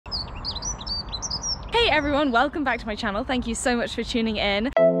everyone, welcome back to my channel. Thank you so much for tuning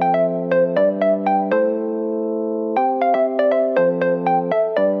in.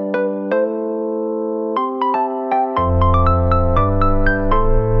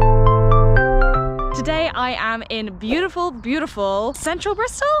 Today I am in beautiful central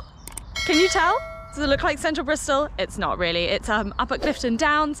Bristol. Can you tell? Does it look like central Bristol? It's not really. It's up at Clifton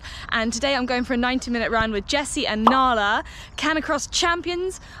Downs, and today I'm going for a 90-minute run with Jessie and Nala, Canicross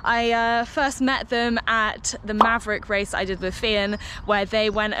champions. I first met them at the Maverick race I did with Rhian, where they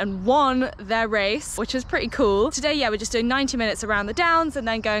went and won their race, which is pretty cool. Today, yeah, we're just doing 90 minutes around the Downs and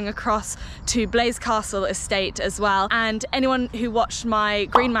then going across to Blaise Castle estate as well. And anyone who watched my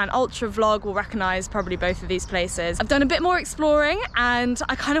Green Man Ultra vlog will recognise probably both of these places. I've done a bit more exploring and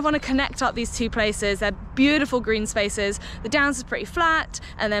I kind of want to connect up these two places. They're beautiful green spaces. The Downs is pretty flat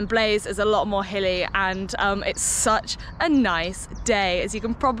and then Blaise is a lot more hilly, and it's such a nice day. As you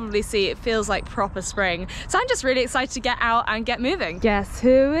can probably see, it feels like proper spring. So I'm just really excited to get out and get moving. Guess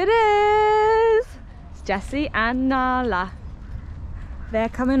who it is? It's Jessie and Nala. They're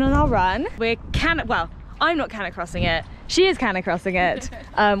coming on our run. Well, I'm not canicrossing it. She is canicrossing it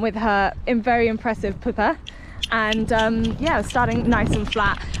with her very impressive pooper. And yeah, starting nice and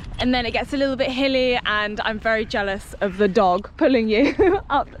flat. And then it gets a little bit hilly, and I'm very jealous of the dog pulling you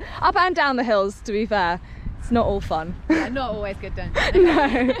up and down the hills, to be fair. It's not all fun. Yeah, not always good, don't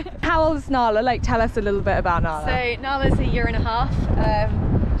No. How old is Nala? Like, tell us a little bit about Nala. So Nala's a year and a half.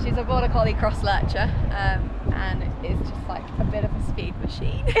 She's a border collie cross lurcher, and it's just like a bit of a speed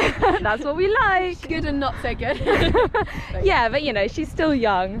machine. That's what we like. Good and not so good. Yeah, but you know, she's still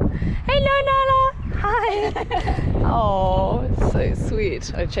young. Hello, Nala. Hi. Oh, it's so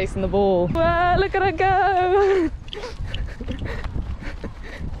sweet. I'm chasing the ball. Well, look at her go.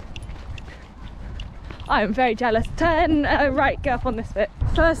 I'm very jealous. Turn right, go up on this bit.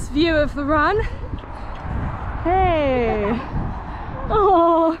 First view of the run. Hey.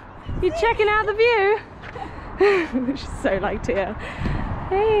 Oh, you're checking out the view. She's so like Tia.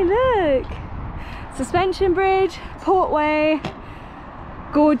 Hey, look. Suspension bridge, Portway,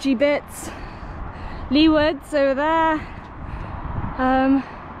 gorgy bits, leewards over there, and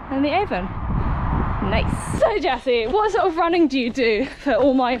the Avon. Nice. So Jessie, what sort of running do you do for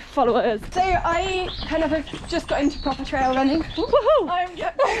all my followers? So I kind of have just got into proper trail running. Woohoo! I'm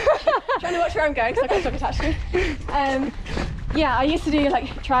trying to watch where I'm going because I've got a dog attached to me. Yeah, I used to do like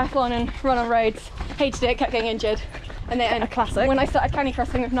triathlon and run on roads. Hated it, kept getting injured. And then a classic. When I started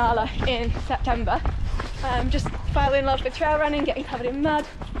canicrossing with Nala in September, just fell in love with trail running, getting covered in mud.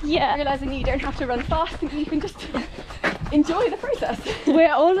 Yeah. Realising you don't have to run fast and you can just enjoy the process.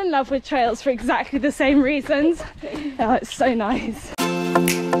 We're all in love with trails for exactly the same reasons. Oh, it's so nice.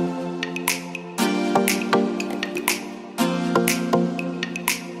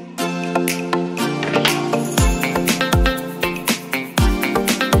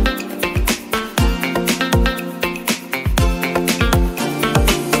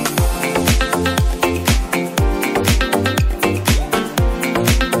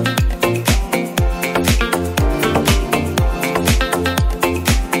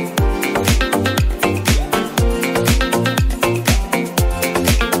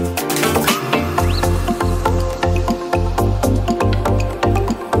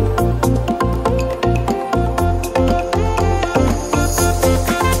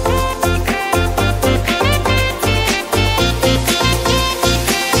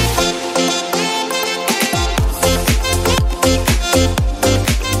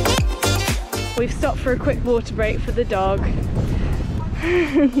 We've stopped for a quick water break for the dog.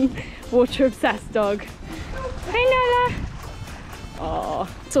 Water obsessed dog. Hey Nala!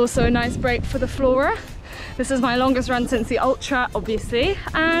 Oh, it's also a nice break for the Flora. This is my longest run since the Ultra, obviously,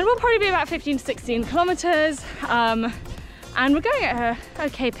 and we'll probably be about 15 to 16 kilometers. And we're going at an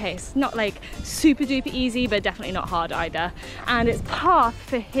okay pace, not like super duper easy, but definitely not hard either. And it's path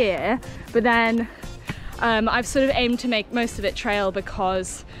for here, but then I've sort of aimed to make most of it trail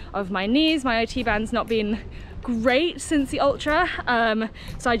because of my knees. My OT band's not been great since the Ultra,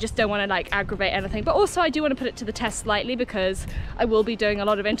 so I just don't want to like aggravate anything, but also I do want to put it to the test slightly because I will be doing a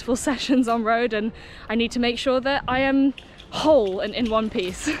lot of interval sessions on road and I need to make sure that I am whole and in one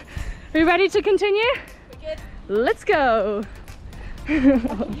piece. Are we ready to continue? We're good. Let's go.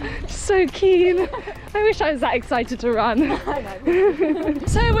 So keen. I wish I was that excited to run.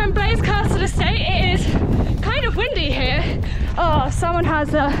 So we're in Blaise Castle estate. It is kind of windy here. Oh, someone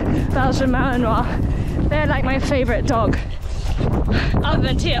has a Belgian Malinois. They're like my favourite dog, other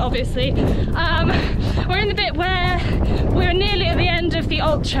than Tia, obviously. We're in the bit where we're nearly at the end of the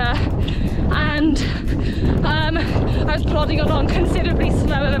Ultra, and I was plodding along considerably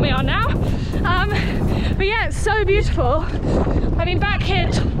slower than we are now. so beautiful. I've been back here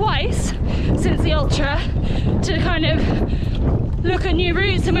twice since the ultra to kind of look at new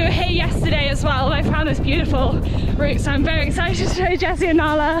routes, and we were here yesterday as well, and I found this beautiful route, so I'm very excited to show Jessie and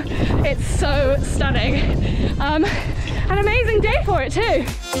Nala. It's so stunning. An amazing day for it too.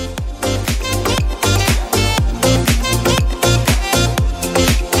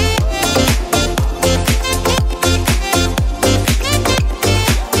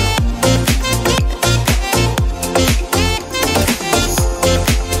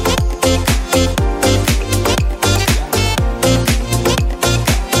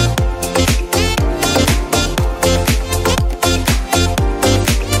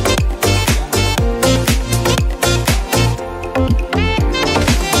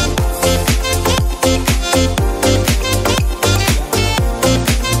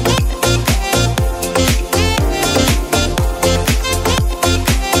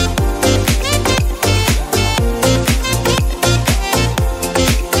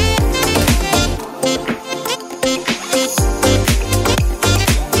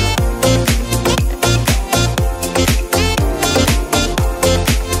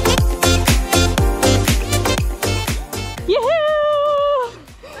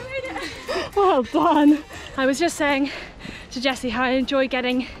 Done. I was just saying to Jessie how I enjoy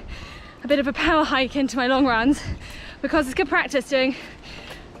getting a bit of a power hike into my long runs, because it's good practice doing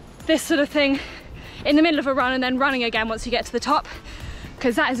this sort of thing in the middle of a run and then running again once you get to the top,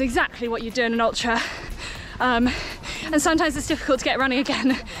 because that is exactly what you do in an ultra. And sometimes it's difficult to get running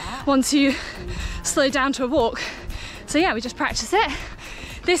again once you slow down to a walk. So yeah, we just practice it.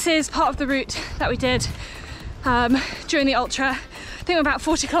 This is part of the route that we did during the ultra. I think we're about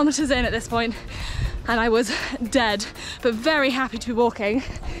 40 kilometers in at this point, and I was dead, but very happy to be walking.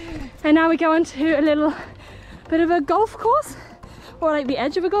 And now we go onto a little bit of a golf course, or like the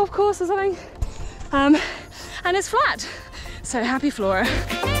edge of a golf course or something. And it's flat, so happy Flora.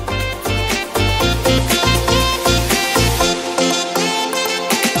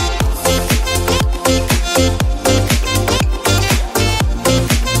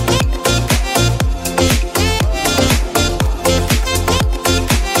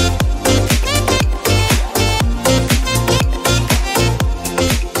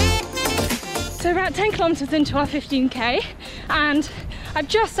 Into our 15k, and I've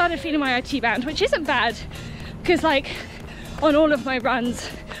just started feeling my IT band, which isn't bad, because like on all of my runs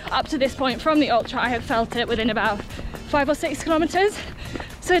up to this point from the ultra I have felt it within about 5 or 6 kilometers,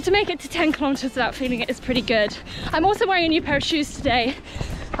 so to make it to 10 kilometers without feeling it is pretty good. I'm also wearing a new pair of shoes today,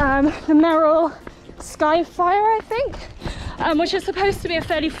 the Merrell Skyfire I think, which is supposed to be a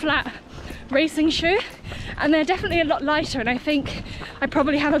fairly flat racing shoe, and they're definitely a lot lighter, and I think I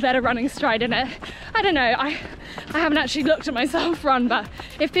probably have a better running stride in it. I don't know, I haven't actually looked at myself run, but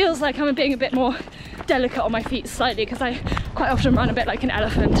it feels like I'm being a bit more delicate on my feet slightly, because I quite often run a bit like an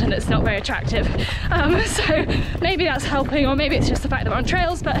elephant and it's not very attractive. So maybe that's helping, or maybe it's just the fact that we're on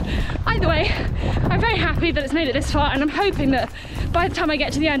trails, but either way, I'm very happy that it's made it this far, and I'm hoping that by the time I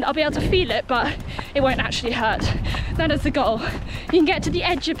get to the end I'll be able to feel it, but it won't actually hurt. That is the goal. You can get to the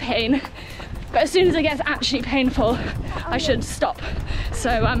edge of pain, but as soon as it gets actually painful, I should stop. So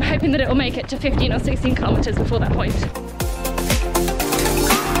I'm hoping that it will make it to 15 or 16 kilometers before that point.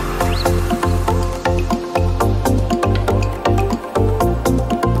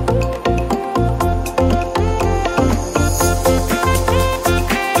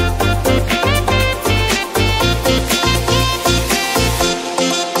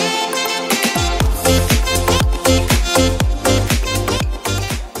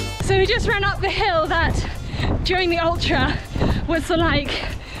 During the ultra was the like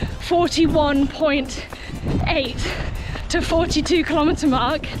 41.8 to 42 kilometer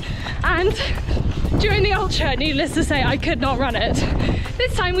mark, and during the ultra, needless to say, I could not run it.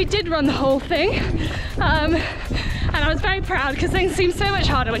 This time we did run the whole thing, and I was very proud, because things seem so much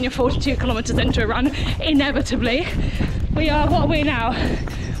harder when you're 42 kilometers into a run, inevitably. We are, what are we now?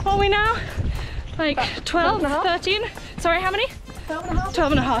 What are we now? Like 12, 13? Sorry, how many?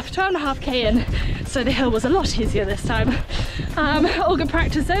 12 and a half K in, so the hill was a lot easier this time. All good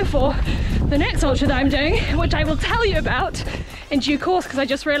practice though for the next ultra that I'm doing, which I will tell you about in due course, because I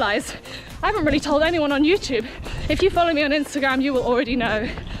just realised I haven't really told anyone on YouTube. If you follow me on Instagram, you will already know,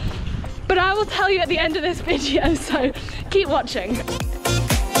 but I will tell you at the end of this video, so keep watching.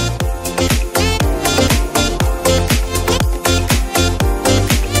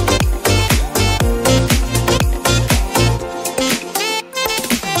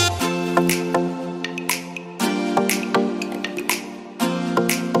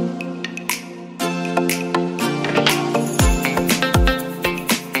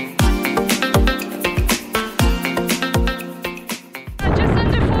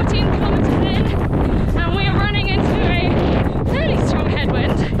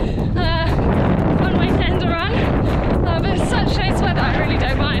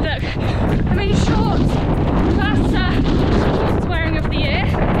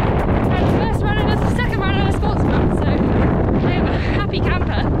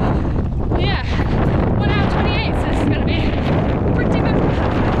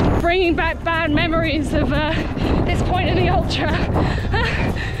 sad memories of this point in the ultra.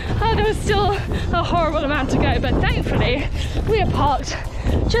 There was still a horrible amount to go, but thankfully we are parked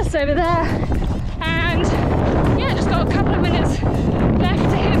just over there, and yeah, just got a couple of minutes left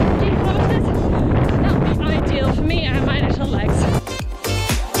to hit 15 kilometers. That would be ideal for me and my little legs.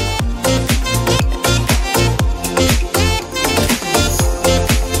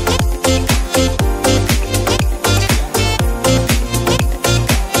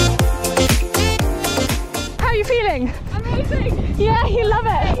 Amazing! Yeah, you love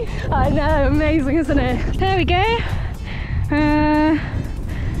it! I know, amazing, isn't it? There we go.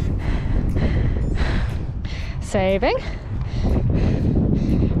 Saving.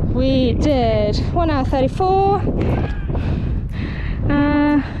 We did 1 hour 34.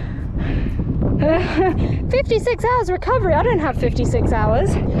 56 hours recovery. I don't have 56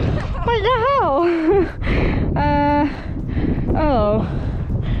 hours. What the hell? Oh,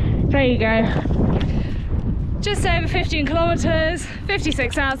 there you go. Just over 15 kilometers,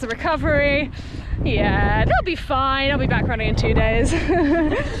 56 hours of recovery. Yeah, that'll be fine. I'll be back running in 2 days.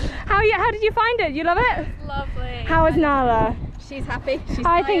 How did you find it? You love it? Lovely. How was Nala? She's happy. She's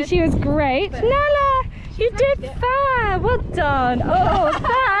I think she was great. Nala, you did fine. Well done. Oh,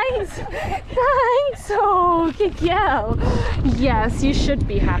 thanks. Thanks. Oh, good girl. Yes, you should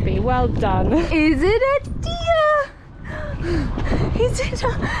be happy. Well done. Is it a deer? Is it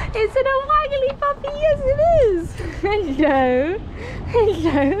a waggly puppy? Yes, it is. Hello.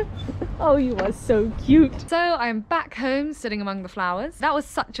 Hello. Oh, you are so cute. So I'm back home sitting among the flowers. That was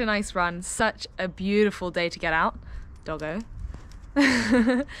such a nice run. Such a beautiful day to get out. Doggo.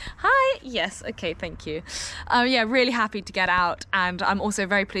 Hi. Yes, okay, thank you. Yeah, really happy to get out, and I'm also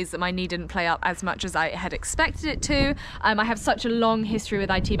very pleased that my knee didn't play up as much as I had expected it to. I have such a long history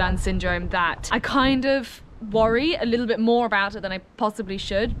with IT band syndrome that I kind of worry a little bit more about it than I possibly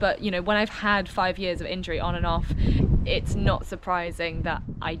should, but you know, when I've had 5 years of injury on and off, it's not surprising that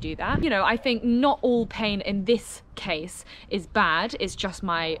I do that. You know, I think not all pain in this case is bad, it's just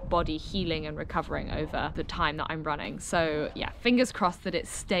my body healing and recovering over the time that I'm running. So yeah, fingers crossed that it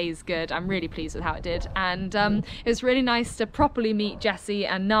stays good. I'm really pleased with how it did, and it was really nice to properly meet Jessie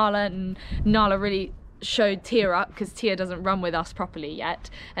and Nala really showed Tia up, because Tia doesn't run with us properly yet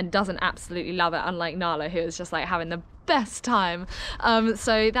and doesn't absolutely love it, unlike Nala, who is just like having the best time.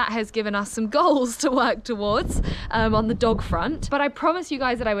 So that has given us some goals to work towards on the dog front. But I promised you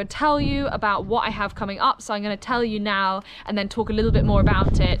guys that I would tell you about what I have coming up, so I'm going to tell you now and then talk a little bit more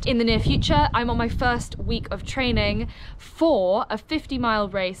about it in the near future. I'm on my first week of training for a 50-mile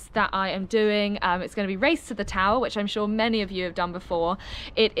race that I am doing. It's going to be Race to the Tower, which I'm sure many of you have done before.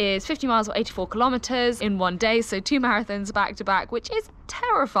 It is 50 miles or 84 kilometers in one day, so 2 marathons back to back, which is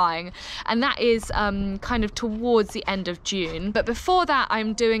terrifying, and that is kind of towards the end of June. But before that,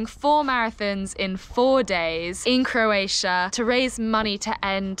 I'm doing 4 marathons in 4 days in Croatia to raise money to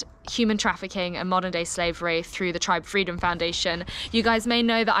end human trafficking and modern day slavery through the Tribe Freedom Foundation. You guys may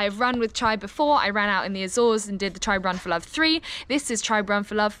know that I've run with Tribe before. I ran out in the Azores and did the Tribe Run for Love 3. This is Tribe Run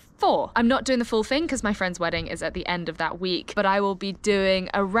for Love 4. I'm not doing the full thing because my friend's wedding is at the end of that week, but I will be doing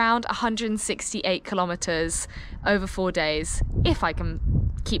around 168 kilometers over 4 days if I can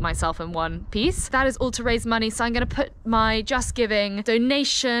keep myself in one piece. That is all to raise money, so I'm going to put my Just Giving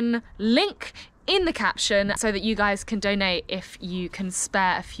donation link in the caption so that you guys can donate if you can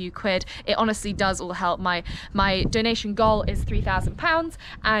spare a few quid. It honestly does all help. My donation goal is £3,000,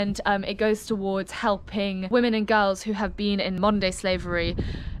 and it goes towards helping women and girls who have been in modern day slavery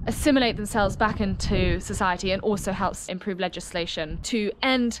assimilate themselves back into society, and also helps improve legislation to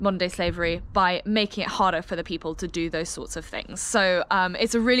end modern day slavery by making it harder for the people to do those sorts of things. So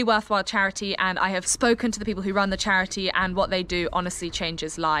it's a really worthwhile charity, and I have spoken to the people who run the charity, and what they do honestly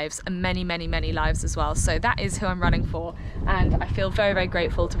changes lives, and many lives as well. So that is who I'm running for, and I feel very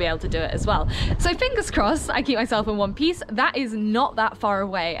grateful to be able to do it as well. So fingers crossed I keep myself in one piece. That is not that far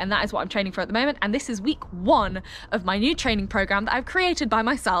away, and that is what I'm training for at the moment, and this is week 1 of my new training program that I've created by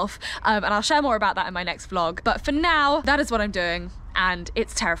myself. And I'll share more about that in my next vlog. But for now, that is what I'm doing, and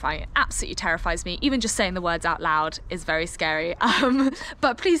it's terrifying. It absolutely terrifies me. Even just saying the words out loud is very scary.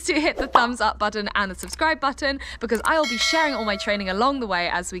 But please do hit the thumbs up button and the subscribe button, because I will be sharing all my training along the way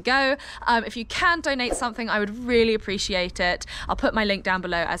as we go. If you can donate something, I would really appreciate it. I'll put my link down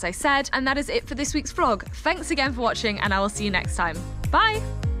below, as I said. And that is it for this week's vlog. Thanks again for watching, and I will see you next time. Bye!